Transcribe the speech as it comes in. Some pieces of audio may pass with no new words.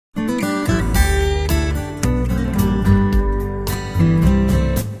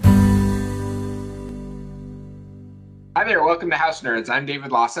Hi there, welcome to House Nerds. I'm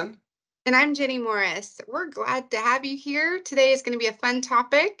David Lawson. And I'm Jenny Morris. We're glad to have you here. Today is going to be a fun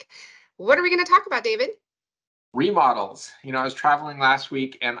topic. What are we going to talk about, David? Remodels. I was traveling last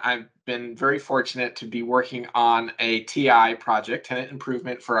week and I've been very fortunate to be working on a TI project, tenant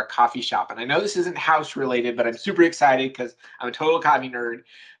improvement for a coffee shop. And I know this isn't house related, but I'm super excited because I'm a total coffee nerd.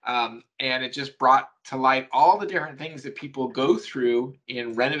 And it just brought to light all the different things that people go through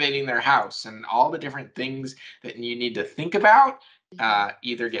in renovating their house and all the different things that you need to think about, Mhm.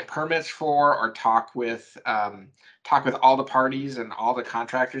 either get permits for or talk with all the parties and all the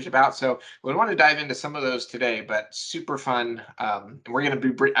contractors about. So we want to dive into some of those today, but super fun. And we're going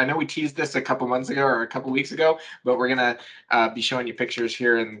to I know we teased this a couple months ago or a couple weeks ago, but we're going to be showing you pictures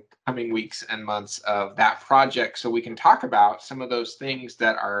here in coming weeks and months of that project so we can talk about some of those things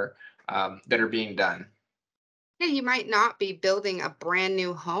that are being done. Yeah, you might not be building a brand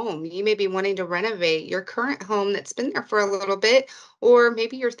new home. You may be wanting to renovate your current home that's been there for a little bit, or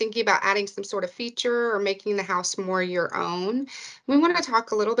maybe you're thinking about adding some sort of feature or making the house more your own. We want to talk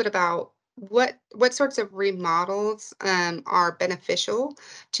a little bit about what sorts of remodels are beneficial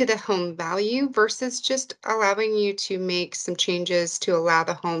to the home value versus just allowing you to make some changes to allow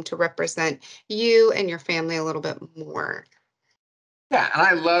the home to represent you and your family a little bit more. Yeah, and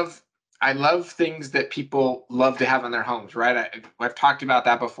I love things that people love to have in their homes, right? I've talked about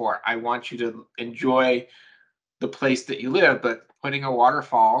that before. I want you to enjoy the place that you live, but putting a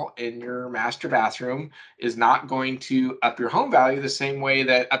waterfall in your master bathroom is not going to up your home value the same way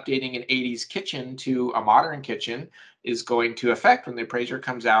that updating an 80s kitchen to a modern kitchen is going to affect when the appraiser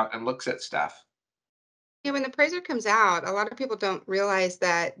comes out and looks at stuff. Yeah, when the appraiser comes out, a lot of people don't realize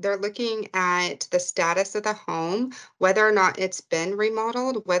that they're looking at the status of the home, whether or not it's been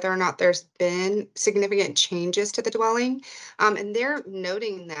remodeled, whether or not there's been significant changes to the dwelling. And they're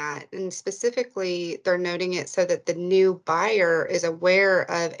noting that. And specifically, they're noting it so that the new buyer is aware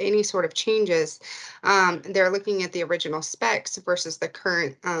of any sort of changes. They're looking at the original specs versus the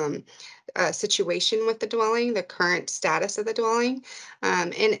current situation with the dwelling, the current status of the dwelling.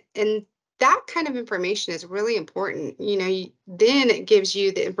 And that kind of information is really important. Then it gives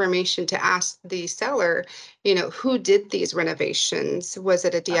you the information to ask the seller, who did these renovations? Was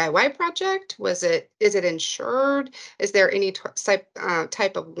it a DIY project? Is it insured? Is there any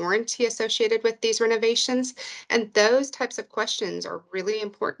type of warranty associated with these renovations? And those types of questions are really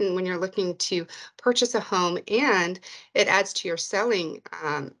important when you're looking to purchase a home, and it adds to your selling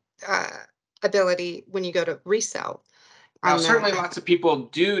uh, ability when you go to resell Now, on certainly the. lots of people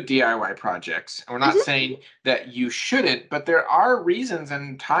do DIY projects, and we're not Mhm. saying that you shouldn't, but there are reasons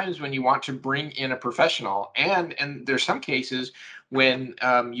and times when you want to bring in a professional, and there's some cases when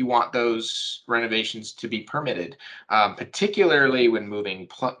you want those renovations to be permitted, particularly when moving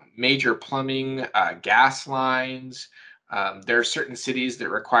major plumbing, gas lines. There are certain cities that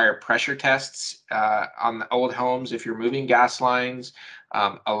require pressure tests on the old homes if you're moving gas lines,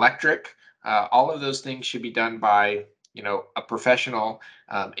 electric. All of those things should be done by a professional.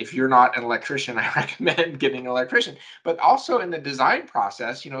 If you're not an electrician, I recommend getting an electrician. But also in the design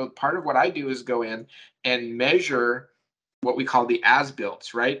process, part of what I do is go in and measure what we call the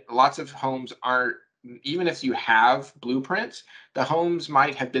as-builts, right? Lots of homes aren't, even if you have blueprints, the homes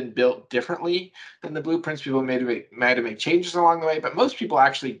might have been built differently than the blueprints. People might have made changes along the way, but most people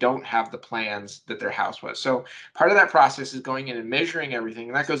actually don't have the plans that their house was. So part of that process is going in and measuring everything,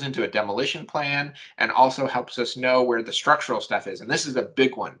 and that goes into a demolition plan and also helps us know where the structural stuff is. And this is a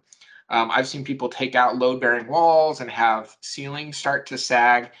big one. I've seen people take out load-bearing walls and have ceilings start to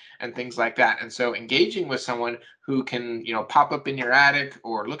sag and things like that. And so engaging with someone who can, pop up in your attic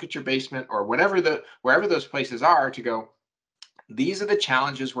or look at your basement or wherever those places are to go, these are the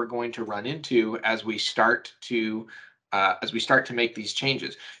challenges we're going to run into as we start to make these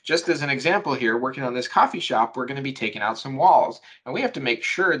changes. Just as an example here, working on this coffee shop, we're going to be taking out some walls, and we have to make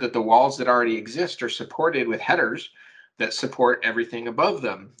sure that the walls that already exist are supported with headers that support everything above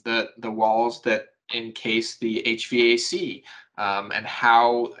them. The walls that encase the HVAC, and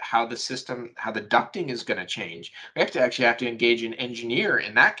how the ducting is going to change. We have to engage an engineer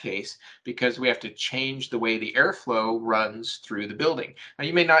in that case because we have to change the way the airflow runs through the building. Now,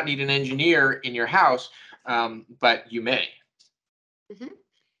 you may not need an engineer in your house, but you may. Mhm.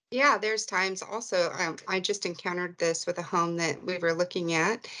 Yeah, there's times also, I just encountered this with a home that we were looking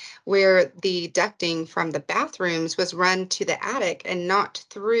at where the ducting from the bathrooms was run to the attic and not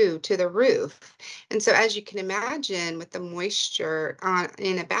through to the roof. And so, as you can imagine, with the moisture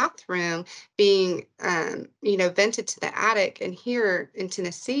in a bathroom being, vented to the attic, and here in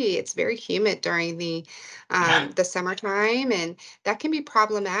Tennessee, it's very humid during Yeah. the summertime, and that can be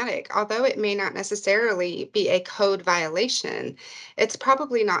problematic. Although it may not necessarily be a code violation, it's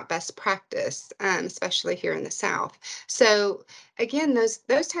probably not best practice, especially here in the South. So again,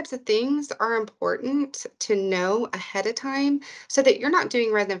 those types of things are important to know ahead of time so that you're not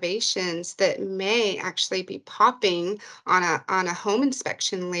doing renovations that may actually be popping on a home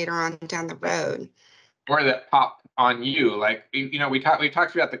inspection later on down the road. Or that pop on you. Like we've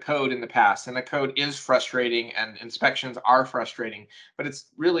talked about the code in the past, and the code is frustrating, and inspections are frustrating, but it's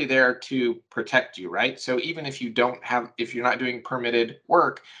really there to protect you, right? So even if you're not doing permitted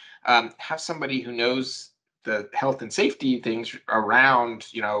work, have somebody who knows the health and safety things around,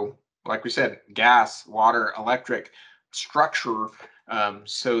 like we said, gas, water, electric, structure, um,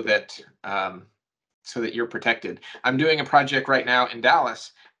 so that um, so that you're protected. I'm doing a project right now in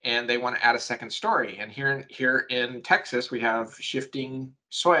Dallas, and they want to add a second story. And here in Texas, we have shifting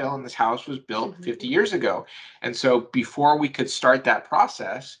soil, and this house was built 50 Mhm. years ago. And so before we could start that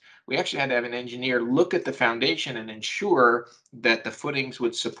process, we actually had to have an engineer look at the foundation and ensure that the footings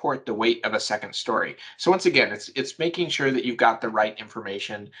would support the weight of a second story. So once again, it's making sure that you've got the right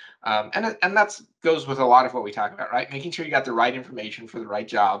information, and that's goes with a lot of what we talk about, right? Making sure you got the right information for the right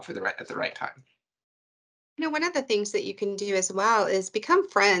job for the right at the right time. One of the things that you can do as well is become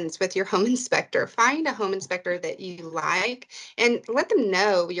friends with your home inspector. Find a home inspector that you like and let them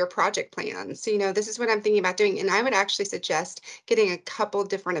know your project plans. This is what I'm thinking about doing. And I would actually suggest getting a couple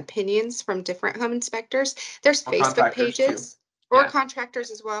different opinions from different home inspectors. There's Or Facebook contractors too. pages or Yeah.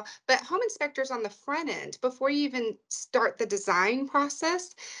 contractors as well, but home inspectors on the front end, before you even start the design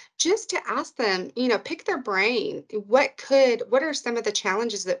process, just to ask them, pick their brain. What are some of the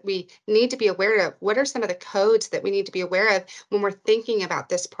challenges that we need to be aware of? What are some of the codes that we need to be aware of when we're thinking about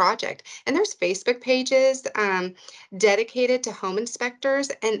this project? And there's Facebook pages dedicated to home inspectors.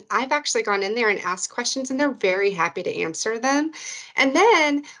 And I've actually gone in there and asked questions, and they're very happy to answer them. And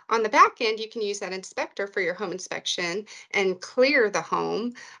then on the back end, you can use that inspector for your home inspection and clear the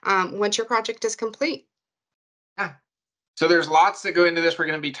home once your project is complete. Yeah. So there's lots that go into this. We're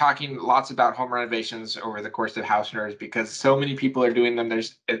going to be talking lots about home renovations over the course of House Nerds because so many people are doing them.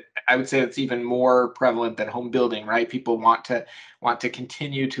 I would say it's even more prevalent than home building, right? People want to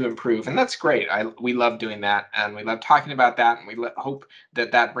continue to improve, and that's great. We love doing that, and we love talking about that, and hope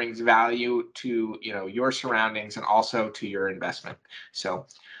that that brings value to your surroundings and also to your investment. So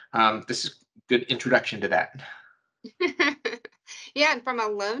this is good introduction to that. Yeah, and from a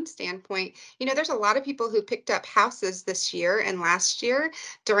loan standpoint, there's a lot of people who picked up houses this year and last year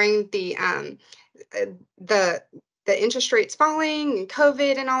during uh, the the interest rates falling and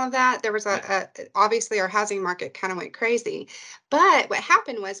COVID and all of that. There was Yeah. obviously our housing market kind of went crazy. But what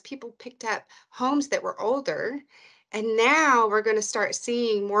happened was people picked up homes that were older. And now we're going to start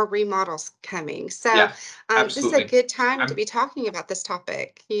seeing more remodels coming. So Yeah. this is a Absolutely. good time to I'm be talking about this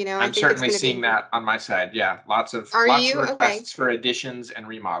topic. I I'm think it's certainly going to seeing be. that on my side. Yeah, Are lots of you okay? requests for additions and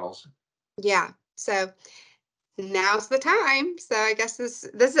remodels. Yeah. So now's the time. So I guess this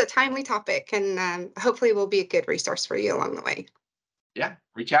is a timely topic, and hopefully will be a good resource for you along the way. Yeah,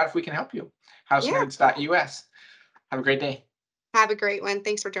 reach out if we can help you. Yeah. HouseNerds.us. Have a great day. Have a great one.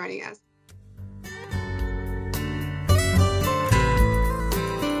 Thanks for joining us.